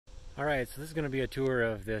Alright, so this is going to be a tour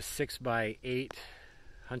of this 6x8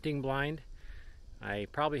 hunting blind. I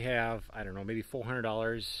probably have, I don't know, maybe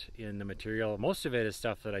 $400 in the material. Most of it is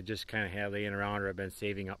stuff that I just kind of have laying around or I've been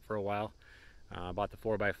saving up for a while. Bought the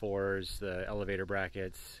 4x4s, the elevator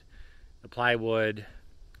brackets, the plywood,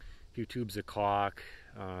 a few tubes of caulk,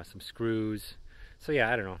 some screws. So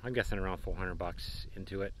yeah, I don't know, I'm guessing around $400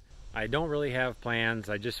 into it. I don't really have plans.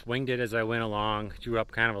 I just winged it as I went along, drew up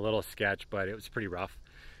kind of a little sketch, but it was pretty rough.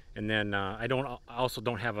 And then I also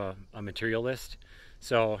don't have a material list.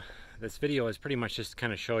 So this video is pretty much just to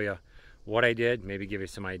kind of show you what I did, maybe give you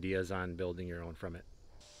some ideas on building your own from it.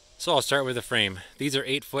 So I'll start with the frame. These are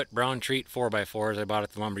 8-foot Brown Treat 4x4s I bought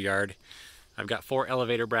at the lumber yard. I've got 4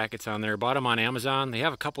 elevator brackets on there. Bought them on Amazon. They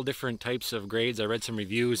have a couple different types of grades. I read some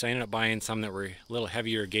reviews. I ended up buying some that were a little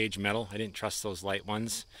heavier gauge metal. I didn't trust those light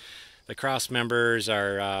ones. The cross members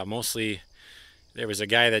are mostly, there was a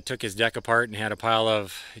guy that took his deck apart and had a pile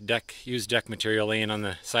of used deck material laying on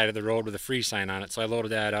the side of the road with a free sign on it. So I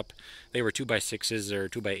loaded that up. They were 2x6s or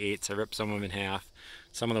 2x8s. I ripped some of them in half.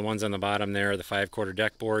 Some of the ones on the bottom there are the 5/4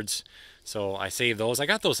 deck boards. So I saved those. I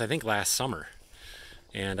got those I think last summer.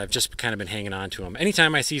 And I've just kind of been hanging on to them.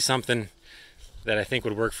 Anytime I see something that I think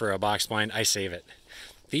would work for a box blind, I save it.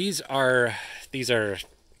 These are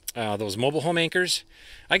those mobile home anchors.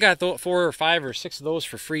 I got 4 or 5 or 6 of those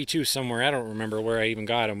for free too somewhere. I don't remember where I even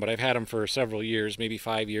got them, but I've had them for several years, maybe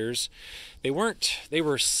 5 years. They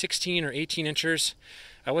were 16 or 18 inches.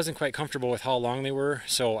 I wasn't quite comfortable with how long they were,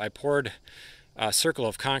 so I poured a circle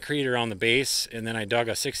of concrete around the base, and then I dug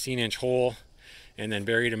a 16-inch hole and then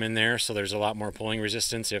buried them in there, so there's a lot more pulling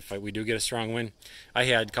resistance if we do get a strong wind. I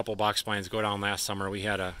had a couple box blinds go down last summer. We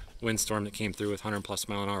had a windstorm that came through with 100+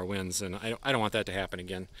 mile-an-hour winds, and I don't want that to happen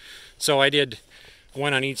again. So I did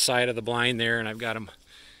one on each side of the blind there, and I've got them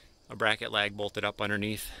a bracket lag bolted up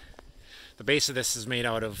underneath. The base of this is made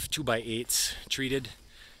out of 2x8s treated,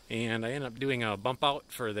 and I ended up doing a bump out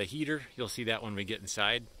for the heater. You'll see that when we get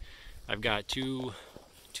inside. I've got two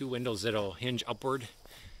windows that'll hinge upward,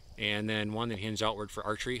 and then one that hinge outward for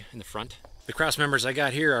archery in the front. The cross members I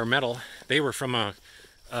got here are metal. They were from a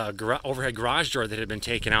overhead garage door that had been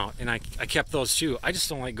taken out, and I kept those too. I just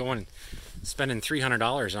don't like going and spending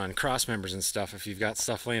 $300 on cross members and stuff if you've got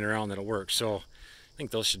stuff laying around that'll work. So I think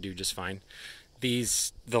those should do just fine.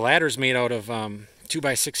 The ladder's made out of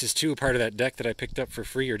 2x6s too, part of that deck that I picked up for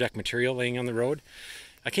free, or deck material laying on the road.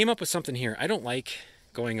 I came up with something here. I don't like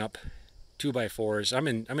going up 2x4s. I'm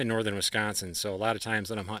in northern Wisconsin, so a lot of times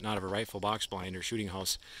when I'm hunting out of a rifle box blind or shooting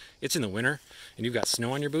house, it's in the winter and you've got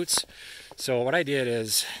snow on your boots. So what I did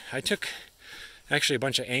is I took actually a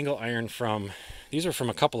bunch of angle iron from, these are from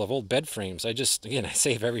a couple of old bed frames. I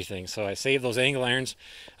save everything. So I saved those angle irons.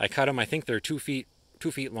 I cut them. I think they're 2 feet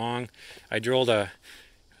long. I drilled a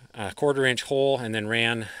 1/4-inch hole and then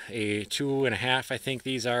ran a 2.5, I think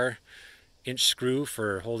these are, inch screw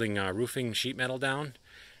for holding roofing sheet metal down.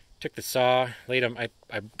 Took the saw, laid them, I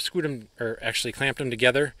screwed them, or actually clamped them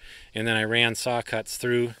together, and then I ran saw cuts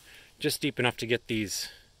through just deep enough to get these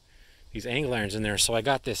angle irons in there. So I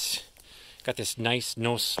got this nice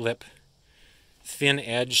no slip thin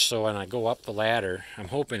edge, so when I go up the ladder, I'm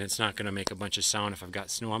hoping it's not going to make a bunch of sound if I've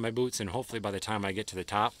got snow on my boots, and hopefully by the time I get to the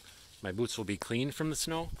top, my boots will be clean from the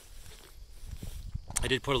snow. I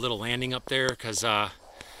did put a little landing up there because I'd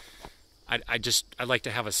like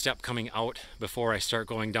to have a step coming out before I start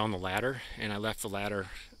going down the ladder, and I left the ladder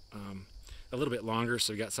a little bit longer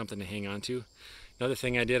so I got something to hang on to. Another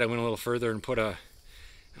thing I did, I went a little further and put I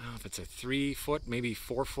don't know if it's a 3-foot, maybe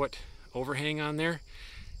 4-foot overhang on there,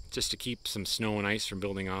 just to keep some snow and ice from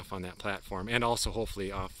building off on that platform, and also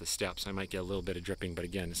hopefully off the steps. I might get a little bit of dripping, but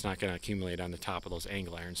again, it's not going to accumulate on the top of those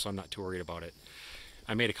angle irons, so I'm not too worried about it.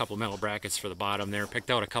 I made a couple metal brackets for the bottom there,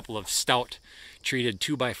 picked out a couple of stout treated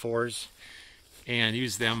 2x4s and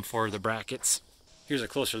used them for the brackets. Here's a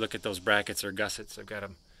closer look at those brackets or gussets. I've got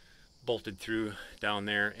them bolted through down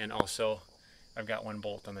there, and also I've got one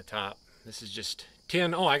bolt on the top. This is just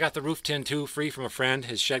tin. Oh, I got the roof tin too, free from a friend.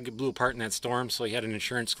 His shed blew apart in that storm, so he had an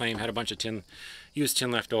insurance claim, had a bunch of used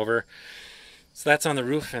tin left over. So that's on the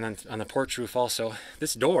roof and on the porch roof also.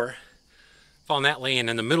 This door, found that laying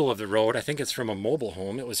in the middle of the road. I think it's from a mobile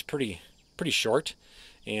home. It was pretty short,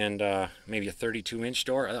 and maybe a 32-inch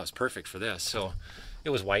door. That was perfect for this. So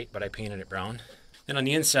it was white, but I painted it brown. Then on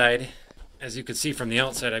the inside, as you can see from the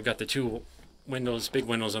outside, I've got the 2 windows, big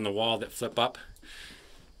windows on the wall that flip up.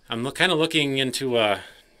 I'm kind of looking into a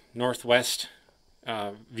northwest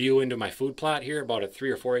view into my food plot here, about a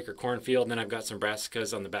 3 or 4 acre cornfield, and then I've got some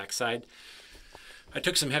brassicas on the back side. I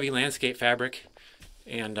took some heavy landscape fabric,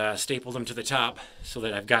 and stapled them to the top so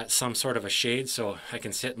that I've got some sort of a shade so I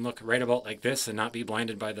can sit and look right about like this and not be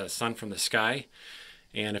blinded by the sun from the sky.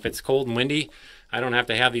 And if it's cold and windy, I don't have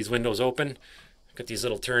to have these windows open. I've got these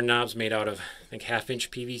little turn knobs made out of, I think,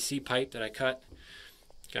 1/2-inch PVC pipe that I cut.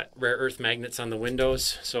 Got rare earth magnets on the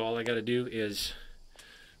windows, so all I got to do is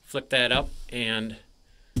flip that up and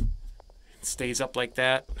it stays up like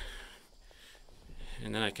that.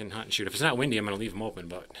 And then I can hunt and shoot. If it's not windy, I'm going to leave them open,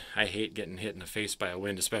 but I hate getting hit in the face by a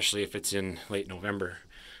wind, especially if it's in late November,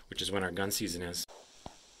 which is when our gun season is.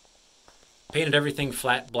 Painted everything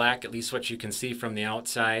flat black, at least what you can see from the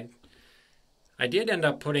outside. I did end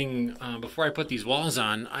up putting, before I put these walls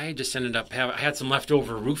on, I just ended up, I had some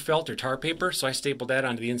leftover roof felt or tar paper, so I stapled that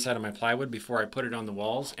onto the inside of my plywood before I put it on the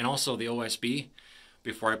walls, and also the OSB.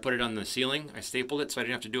 Before I put it on the ceiling, I stapled it so I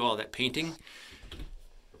didn't have to do all that painting.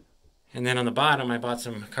 And then on the bottom, I bought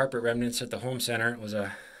some carpet remnants at the home center. It was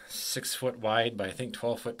a 6 foot wide by I think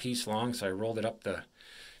 12-foot piece long, so I rolled it up the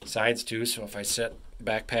sides too, so if I set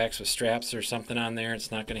backpacks with straps or something on there, it's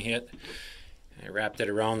not going to hit. I wrapped it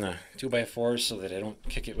around the 2x4s so that I don't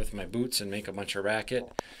kick it with my boots and make a bunch of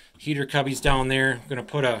racket. Heater cubbies down there. I'm going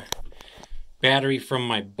to put a battery from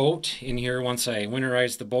my boat in here once I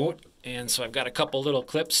winterize the boat. And so I've got a couple little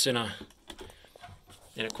clips and a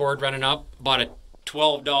cord running up. Bought a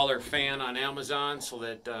 $12 fan on Amazon so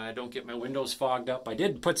that I don't get my windows fogged up. I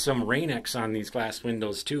did put some Rain-X on these glass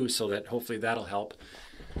windows too, so that hopefully that'll help.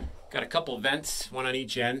 Got a couple vents, one on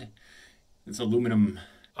each end. It's aluminum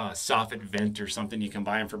soffit vent or something. You can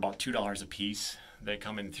buy them for about $2 a piece. They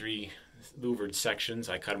come in 3 louvered sections.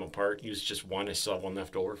 I cut them apart, used just one. I still have one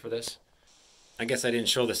left over for this. I guess I didn't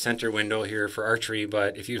show the center window here for archery,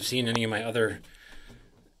 but if you've seen any of my other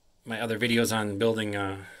videos on building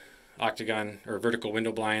octagon or vertical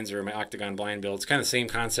window blinds or my octagon blind build, it's kind of the same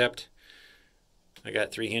concept. I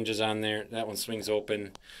got 3 hinges on there. That one swings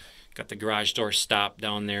open. Got the garage door stop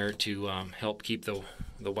down there to help keep the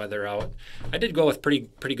weather out. I did go with pretty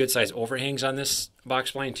good size overhangs on this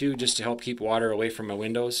box blind too, just to help keep water away from my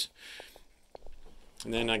windows.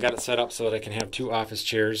 And then I got it set up so that I can have 2 office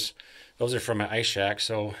chairs. Those are from my ice shack,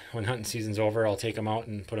 so when hunting season's over, I'll take them out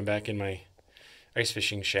and put them back in my ice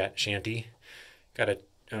fishing shanty. Got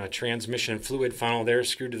a transmission fluid funnel there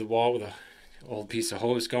screwed to the wall with a old piece of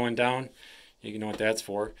hose going down. You know what that's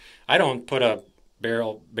for. I don't put a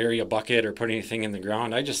bury a bucket or put anything in the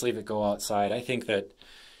ground. I just leave it go outside. I think that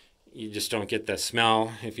you just don't get the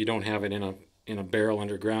smell if you don't have it in a barrel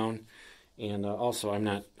underground. And also,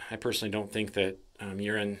 I personally don't think that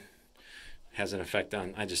urine has an effect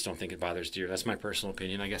on, I just don't think it bothers deer. That's my personal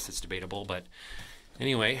opinion. I guess it's debatable, but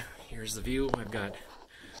anyway, here's the view. I've got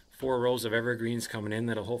 4 rows of evergreens coming in.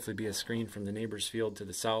 That'll hopefully be a screen from the neighbor's field to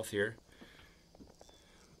the south here.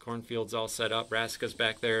 Cornfield's all set up. Brassicas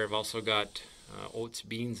back there. I've also got oats,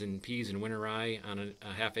 beans, and peas and winter rye on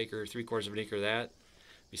a half acre, 3/4 of an acre of that,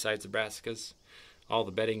 besides the brassicas. All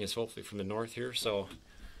the bedding is hopefully from the north here, so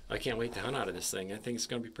I can't wait to hunt out of this thing. I think it's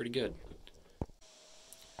going to be pretty good.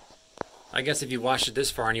 I guess if you watched it this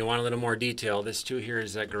far and you want a little more detail, this too here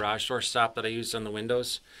is that garage door stop that I used on the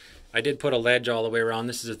windows. I did put a ledge all the way around.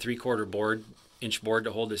 This is a 3/4 inch board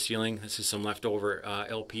to hold the ceiling. This is some leftover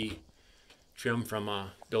LP trim from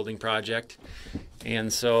a building project.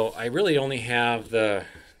 And so I really only have the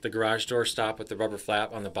garage door stop with the rubber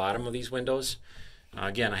flap on the bottom of these windows.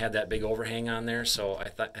 Again, I had that big overhang on there, so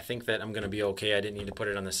I think that I'm going to be okay. I didn't need to put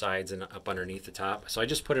it on the sides and up underneath the top. So I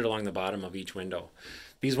just put it along the bottom of each window.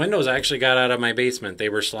 These windows I actually got out of my basement. They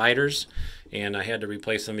were sliders, and I had to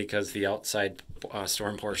replace them because the outside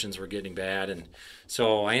storm portions were getting bad. And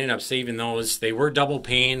so I ended up saving those. They were double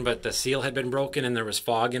pane, but the seal had been broken and there was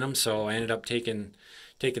fog in them, so I ended up taking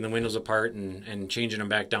the windows apart and changing them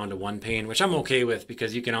back down to 1 pane, which I'm okay with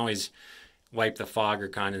because you can always wipe the fog or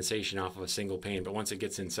condensation off of a single pane, but once it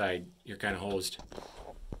gets inside, you're kind of hosed.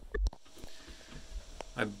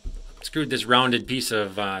 I screwed this rounded piece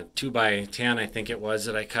of 2x10, I think it was,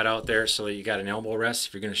 that I cut out there so that you got an elbow rest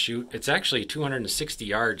if you're going to shoot. It's actually 260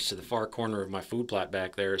 yards to the far corner of my food plot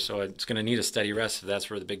back there, so it's going to need a steady rest if that's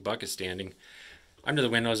where the big buck is standing. Under the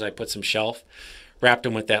windows, I put some shelf, wrapped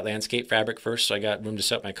them with that landscape fabric first, so I got room to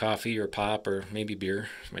set my coffee or pop or maybe beer.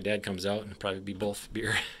 If my dad comes out, it'll probably be both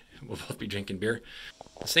beer. We'll both be drinking beer.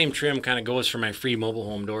 The same trim kind of goes for my free mobile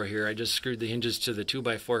home door here. I just screwed the hinges to the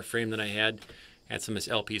 2x4 frame that I had. Had some of this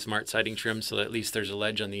LP Smart Siding trim so that at least there's a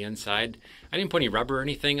ledge on the inside. I didn't put any rubber or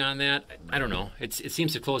anything on that. I don't know. It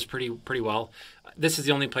seems to close pretty well. This is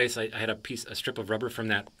the only place I had a strip of rubber from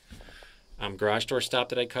that garage door stop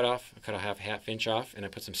that I cut off. I cut a half inch off, and I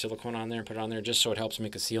put some silicone on there and put it on there just so it helps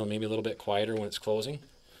make a seal maybe a little bit quieter when it's closing.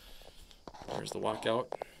 There's the walkout.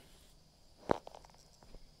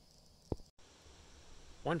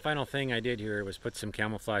 One final thing I did here was put some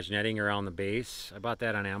camouflage netting around the base. I bought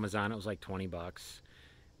that on Amazon. It was like 20 bucks.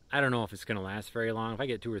 I don't know if it's going to last very long. If I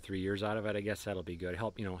get 2 or 3 years out of it, I guess that'll be good.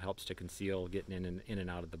 Helps to conceal getting in and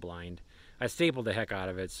out of the blind. I stapled the heck out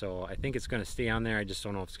of it, so I think it's going to stay on there. I just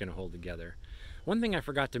don't know if it's going to hold together. One thing I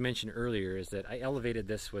forgot to mention earlier is that I elevated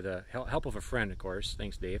this with a help of a friend, of course.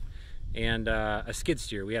 Thanks, Dave. And a skid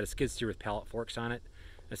steer. We had a skid steer with pallet forks on it.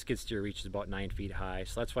 The skid steer reaches about 9 feet high,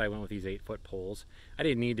 so that's why I went with these 8-foot poles. I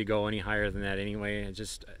didn't need to go any higher than that anyway.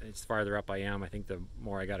 It's farther up I am, I think the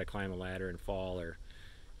more I got to climb a ladder and fall, or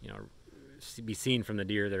be seen from the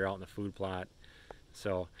deer that are out in the food plot.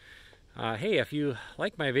 So, hey, if you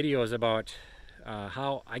like my videos about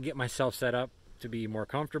how I get myself set up to be more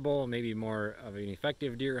comfortable, maybe more of an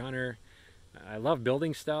effective deer hunter, I love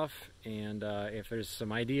building stuff, and if there's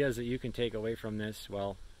some ideas that you can take away from this,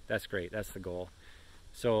 well, that's great. That's the goal.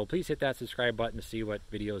 So please hit that subscribe button to see what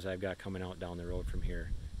videos I've got coming out down the road from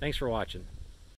here. Thanks for watching.